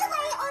 slight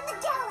delay on the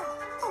gala.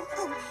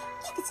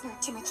 If it's not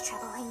too much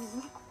trouble, I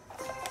mean.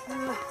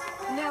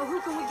 Now who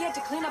can we get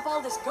to clean up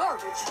all this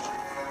garbage?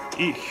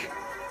 Eek.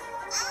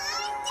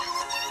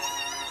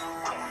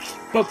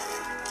 Bug.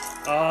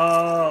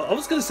 I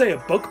was gonna say a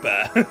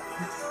bugbear.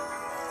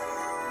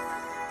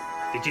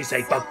 Did you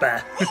say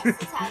bugbear?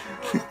 This is how you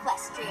rule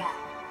Equestria.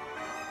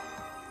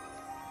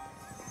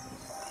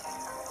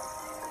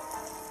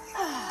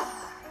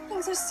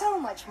 Things are so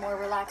much more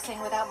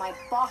relaxing without my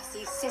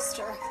bossy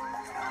sister.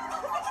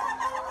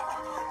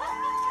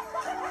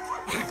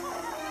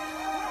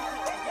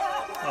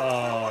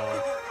 Oh.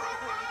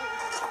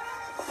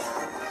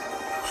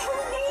 Who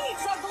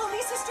needs a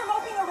gloomy sister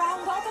moping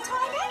around all the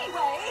time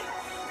anyway?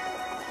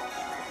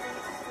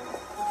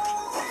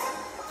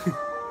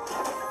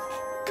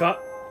 Cut.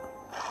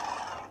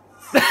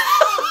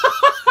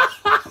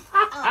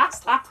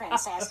 Honestly,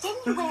 Princess,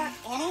 didn't you wear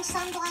any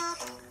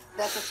sunblock?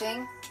 That's a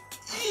thing?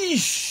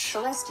 Yeesh.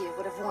 Celestia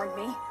would have warned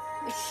me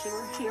if she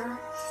were here.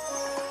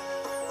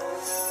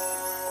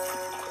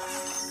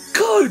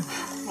 Good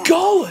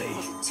golly.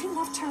 2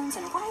 left turns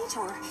and a right,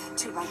 or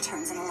 2 right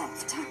turns and a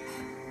left?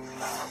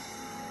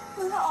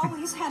 Luna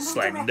always handles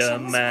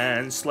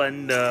directions.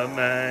 Slender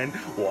Man,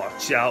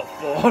 watch out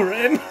for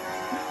him.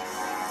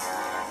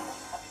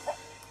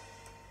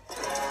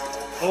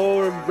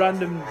 Or a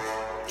random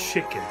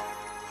chicken.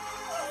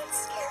 Don't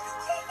scare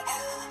away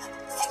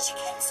the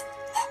chickens.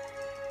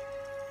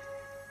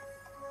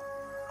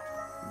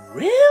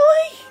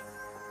 Really?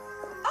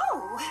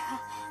 Oh,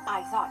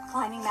 I thought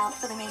climbing Mount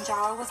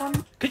Kilimanjaro was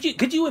on.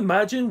 Could you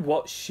imagine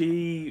what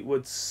she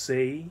would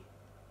see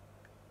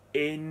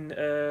in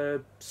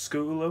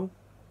Scootaloo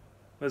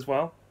as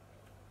well?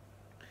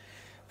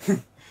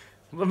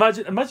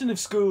 imagine if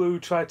Scootaloo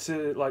tried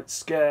to like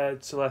scare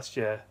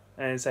Celestia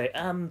and say,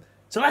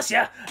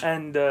 Celestia,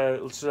 and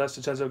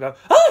Celestia turns over and go,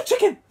 "Ah,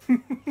 chicken!"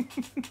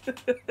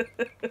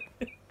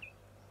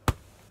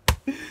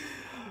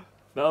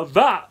 Now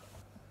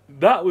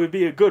that would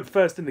be a good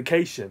first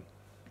indication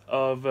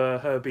of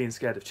her being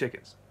scared of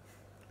chickens.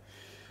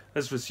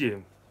 Let's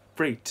resume.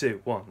 3,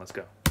 2, 1, let's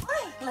go.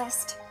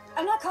 List.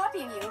 I'm not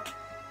copying you.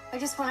 I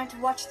just wanted to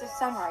watch the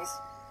sunrise.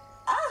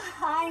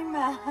 I'm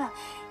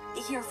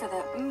here for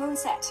the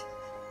moonset.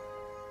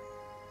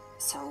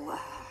 So,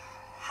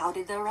 how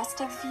did the rest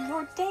of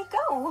your day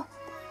go?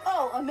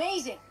 Oh,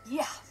 amazing.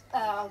 Yeah.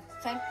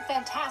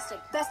 Fantastic.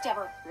 Best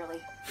ever,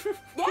 really.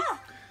 Yeah,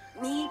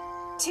 me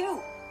too.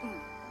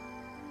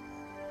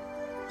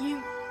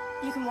 You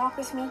can walk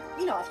with me?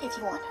 You know, if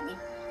you want, I mean.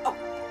 Oh,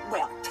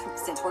 well,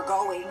 since we're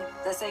going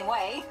the same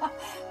way.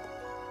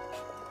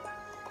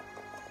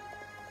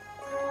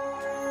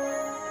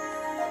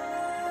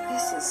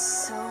 This is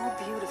so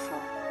beautiful.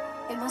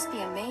 It must be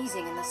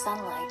amazing in the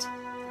sunlight.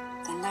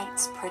 The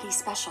night's pretty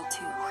special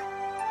too.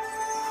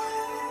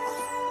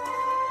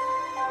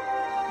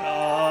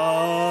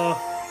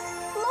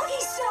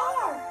 Lucky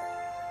star!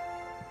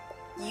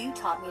 You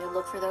taught me to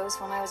look for those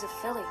when I was a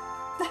filly.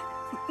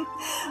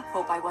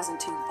 Hope I wasn't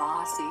too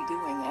bossy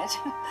doing it.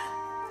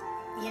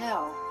 You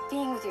know,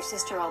 being with your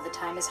sister all the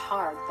time is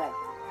hard, but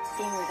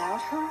being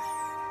without her,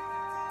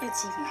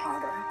 it's even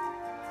harder.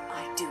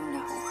 I do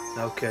know.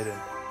 No kidding.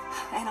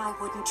 And I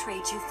wouldn't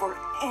trade you for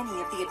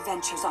any of the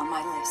adventures on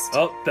my list.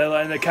 Oh, they're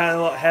letting the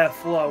Camelot hair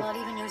flow. Not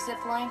even your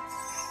zip line?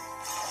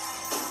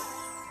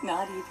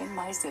 Not even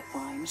my zip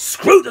line.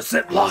 Screw the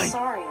zip line!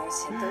 Sorry, I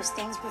said those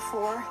things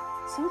before.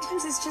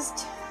 Sometimes it's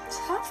just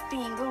tough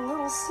being the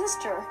little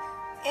sister.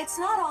 It's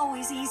not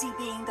always easy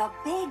being the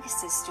big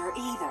sister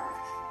either.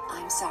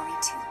 I'm sorry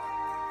too.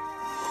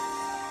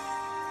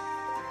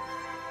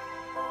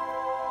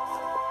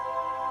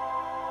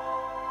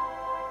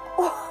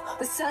 Oh,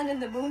 the sun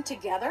and the moon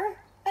together?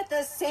 At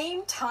the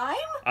same time?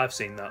 I've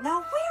seen that.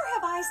 Now, where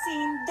have I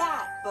seen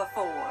that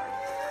before?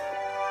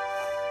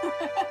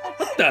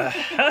 What the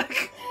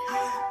heck?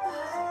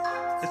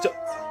 It's a...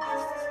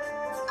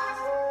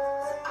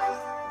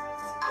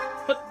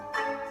 What?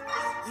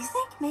 You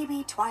think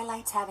maybe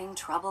Twilight's having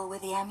trouble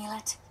with the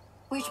amulet?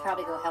 We should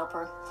probably go help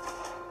her.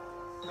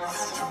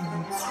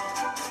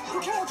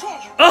 Okay.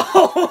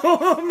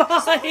 Oh my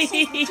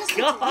Just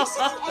replace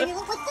the god!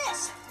 amulet with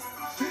this.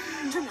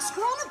 Turn the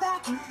screw on the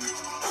back.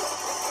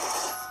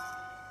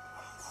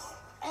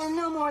 And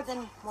no more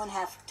than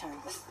 1/2 turn.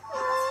 Does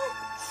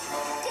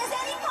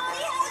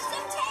anybody have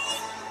some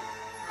tape?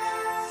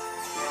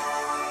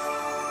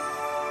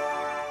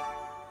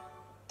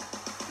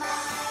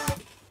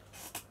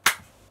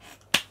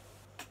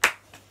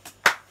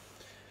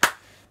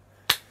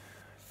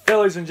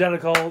 Ladies and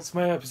genitals,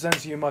 may I present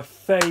to you my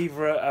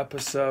favourite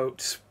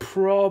episode,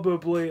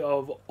 probably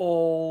of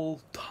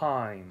all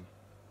time.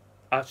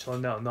 Actually,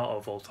 no, not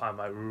of all time.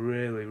 I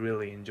really,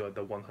 really enjoyed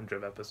the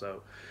 100th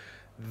episode.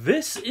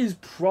 This is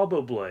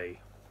probably...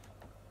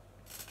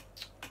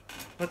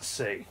 Let's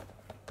see.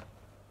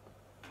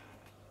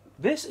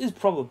 This is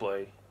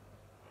probably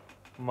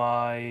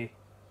my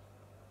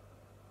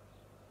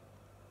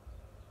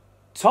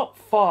top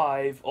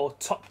 5 or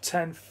top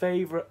 10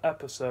 favourite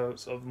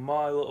episodes of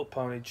My Little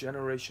Pony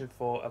Generation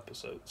 4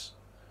 episodes.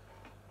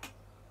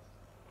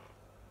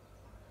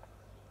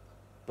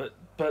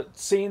 But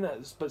seeing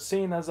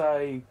as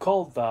I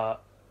called that,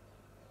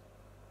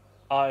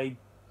 I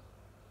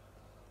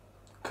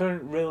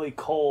couldn't really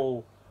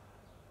call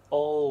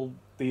all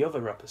the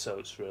other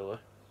episodes, really.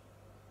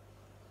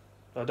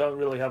 I don't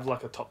really have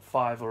like a top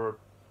 5 or a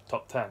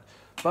top 10.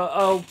 But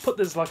I'll put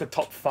this like a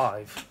top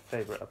 5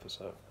 favourite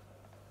episode.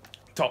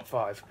 Top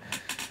 5.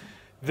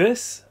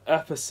 This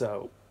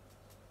episode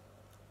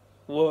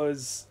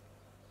was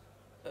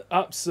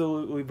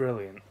absolutely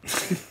brilliant.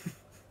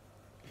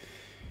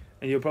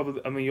 And you're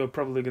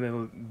probably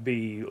gonna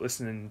be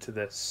listening to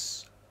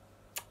this,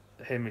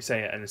 hear me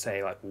say it and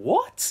say like,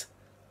 what?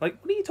 Like,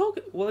 what are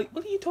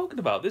you talking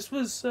about? This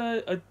was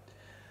a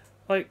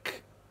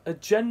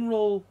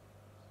general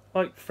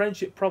like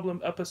friendship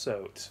problem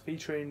episode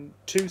featuring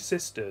two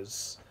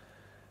sisters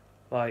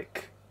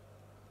like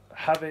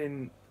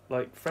having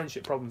like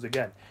friendship problems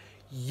again.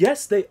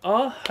 Yes, they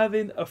are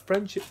having a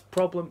friendship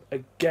problem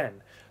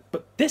again,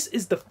 but this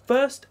is the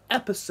first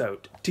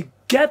episode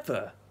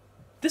together.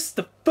 This is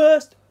the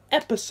first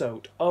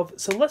episode of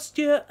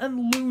Celestia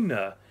and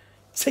Luna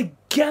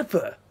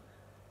together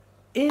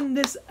in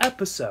this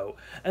episode,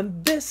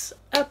 and this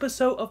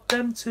episode of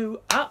them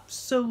two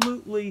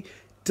absolutely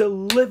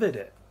delivered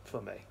it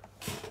for me.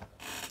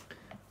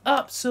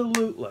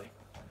 Absolutely.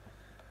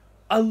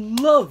 I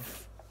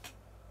love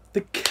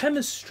the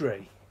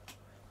chemistry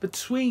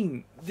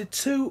between the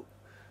two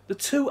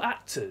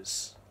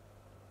actors.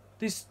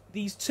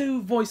 These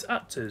two voice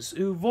actors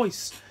who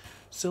voice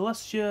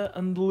Celestia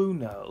and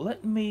Luna.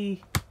 Let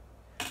me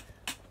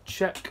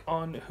check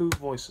on who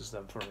voices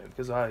them for a minute,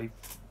 because I've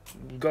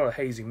got a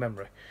hazy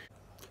memory.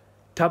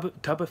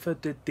 Tabitha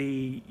did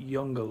the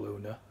younger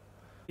Luna.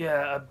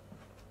 Yeah, I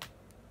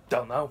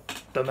don't know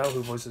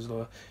who voices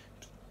Luna.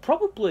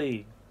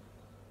 Probably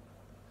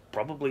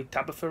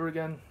Tabitha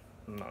again.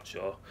 I'm not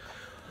sure.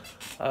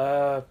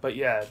 But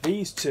yeah,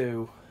 these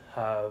two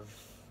have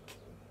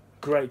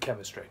great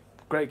chemistry.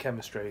 Great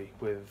chemistry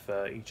with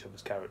each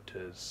other's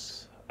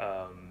characters.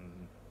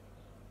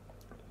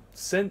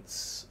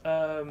 Since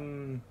I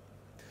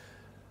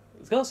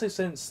was gonna say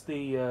since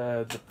the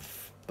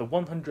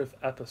 100th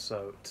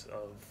episode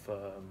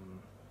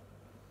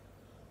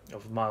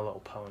of My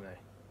Little Pony.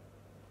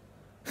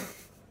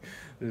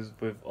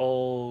 with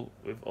all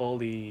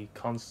the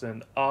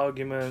constant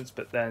arguments,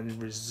 but then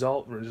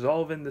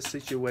resolving the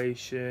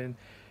situation,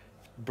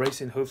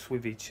 bracing hooves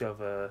with each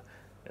other,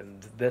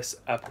 and this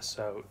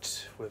episode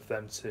with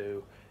them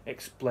two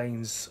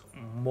explains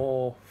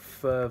more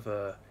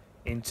further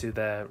into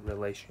their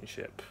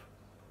relationship.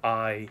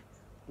 I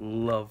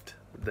loved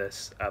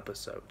this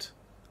episode.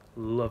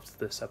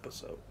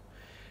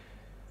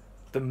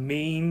 The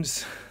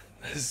memes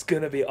is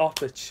gonna be off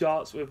the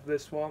charts with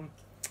this one.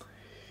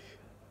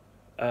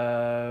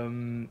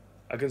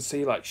 I can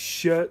see like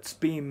shirts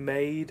being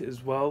made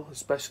as well,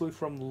 especially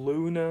from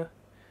Luna,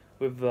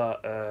 with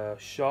that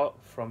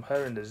shot from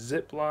her in the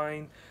zip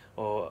line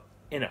or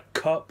in a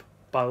cup.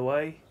 By the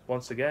way,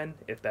 once again,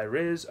 if there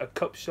is a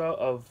cup shot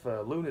of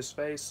Luna's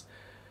face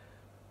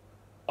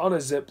on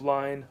a zip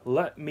line,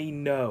 let me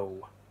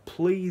know.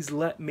 Please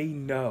let me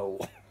know.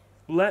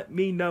 Let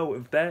me know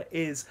if there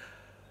is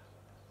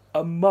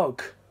a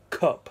mug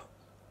cup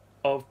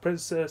of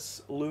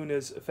Princess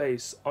Luna's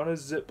face on a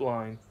zip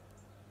line,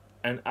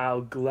 and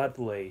I'll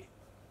gladly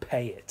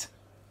pay it.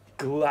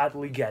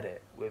 Gladly get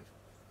it with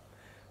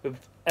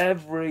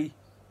every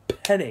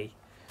penny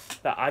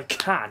that I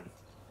can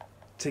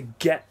to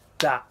get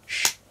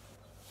that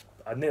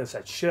I nearly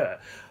said shirt.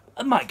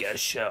 I might get a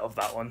shirt of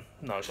that one,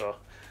 not sure.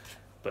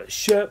 But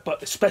shirt,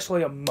 but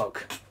especially a mug.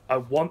 I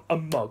want a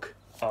mug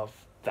of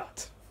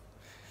that.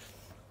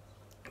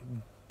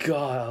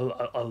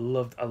 God, I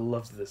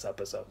loved this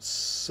episode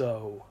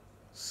so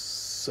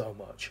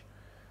much.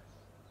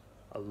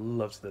 I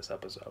loved this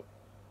episode.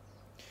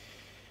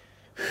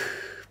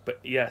 But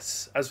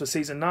yes, as for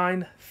season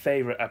 9,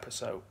 favourite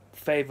episode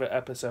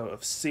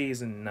of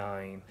season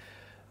 9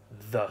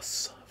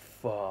 thus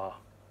far.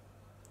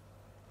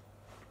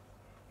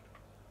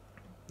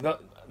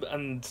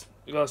 And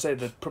you gotta say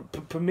the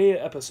premiere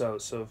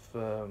episodes of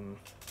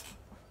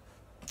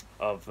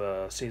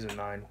season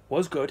 9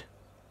 was good.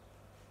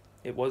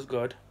 It was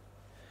good.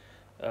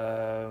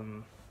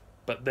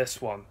 But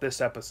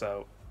this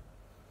episode,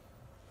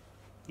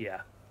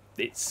 yeah,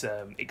 it's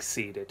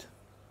exceeded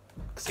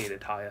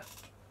higher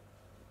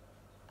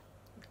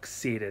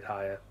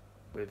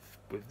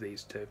with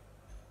these two.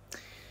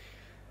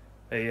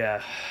 But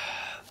yeah,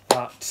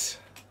 that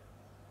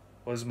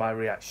was my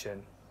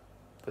reaction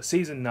for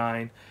season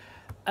 9,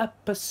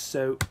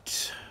 episode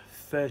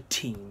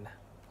 13,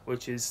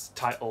 which is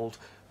titled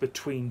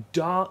Between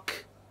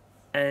Dark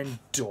and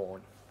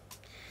Dawn.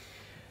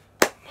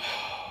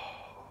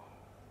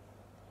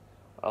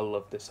 I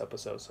love this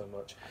episode so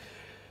much.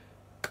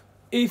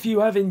 If you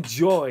have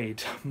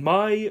enjoyed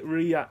my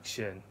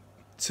reaction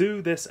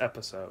to this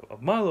episode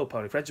of My Little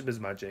Pony Friendship is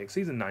Magic,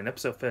 season 9,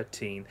 episode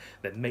 13,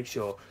 then make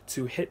sure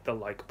to hit the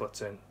like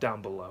button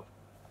down below.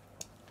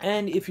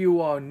 And if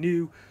you are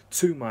new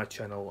to my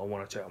channel and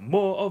want to check out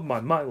more of my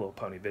Little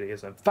Pony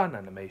videos and fan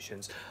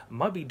animations, I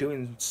might be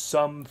doing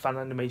some fan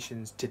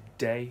animations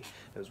today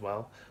as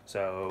well,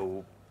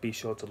 so be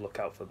sure to look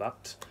out for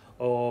that.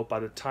 Or by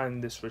the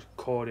time this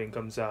recording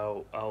comes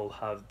out, I'll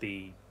have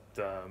the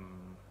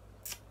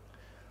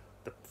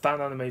fan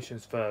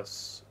animations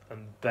first,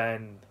 and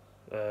then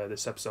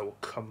this episode will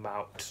come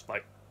out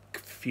like a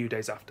few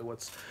days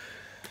afterwards.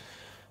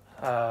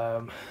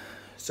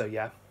 So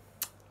yeah,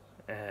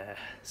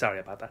 sorry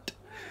about that.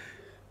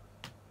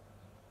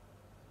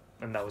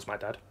 And that was my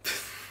dad.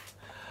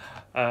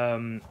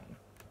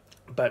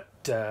 But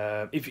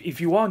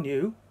if you are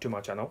new to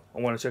my channel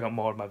and want to check out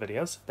more of my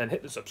videos, then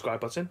hit the subscribe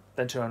button,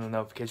 then turn on the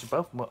notification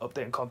bell for more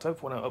updating content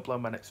for when I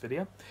upload my next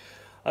video.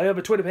 I have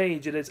a Twitter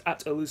page, it is at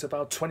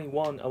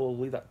elusiveowl21. I will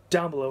leave that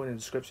down below in the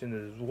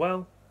description as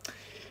well.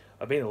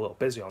 I've been a little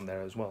busy on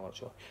there as well,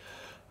 actually.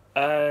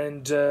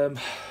 And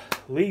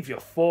leave your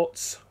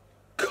thoughts,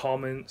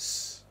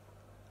 comments,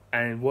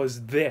 and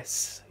was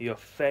this your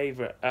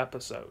favourite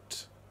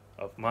episode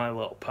of My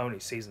Little Pony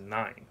Season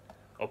 9?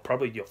 Or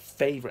probably your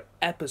favourite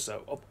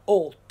episode of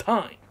all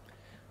time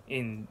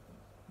in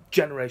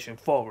Generation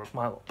 4 of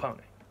My Little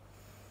Pony?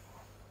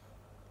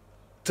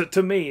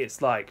 To me,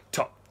 it's like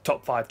top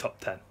 5, top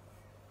 10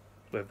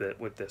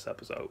 with this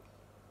episode.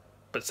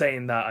 But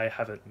saying that, I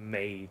haven't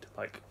made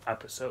like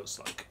episodes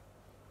like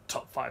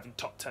top 5 and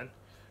top 10.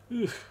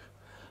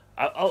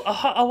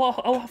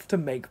 I'll have to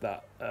make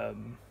that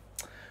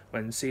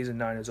when season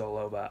 9 is all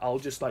over. I'll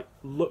just like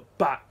look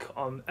back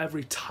on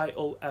every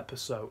title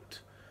episode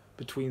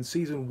between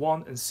season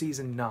 1 and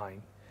season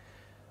 9,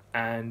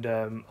 and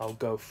I'll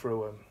go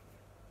through them,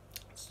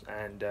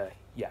 and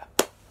yeah.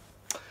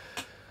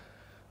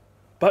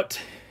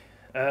 But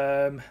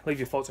leave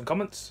your thoughts and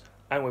comments,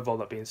 and with all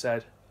that being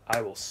said,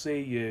 I will see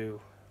you,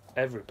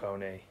 every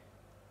pony,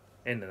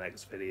 in the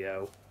next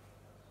video.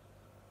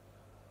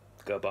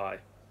 Goodbye.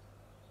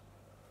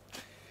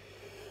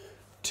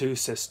 Two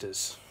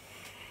sisters,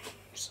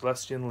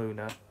 Celestia and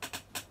Luna.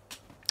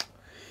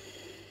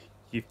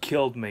 You've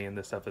killed me in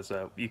this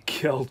episode. You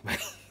killed me.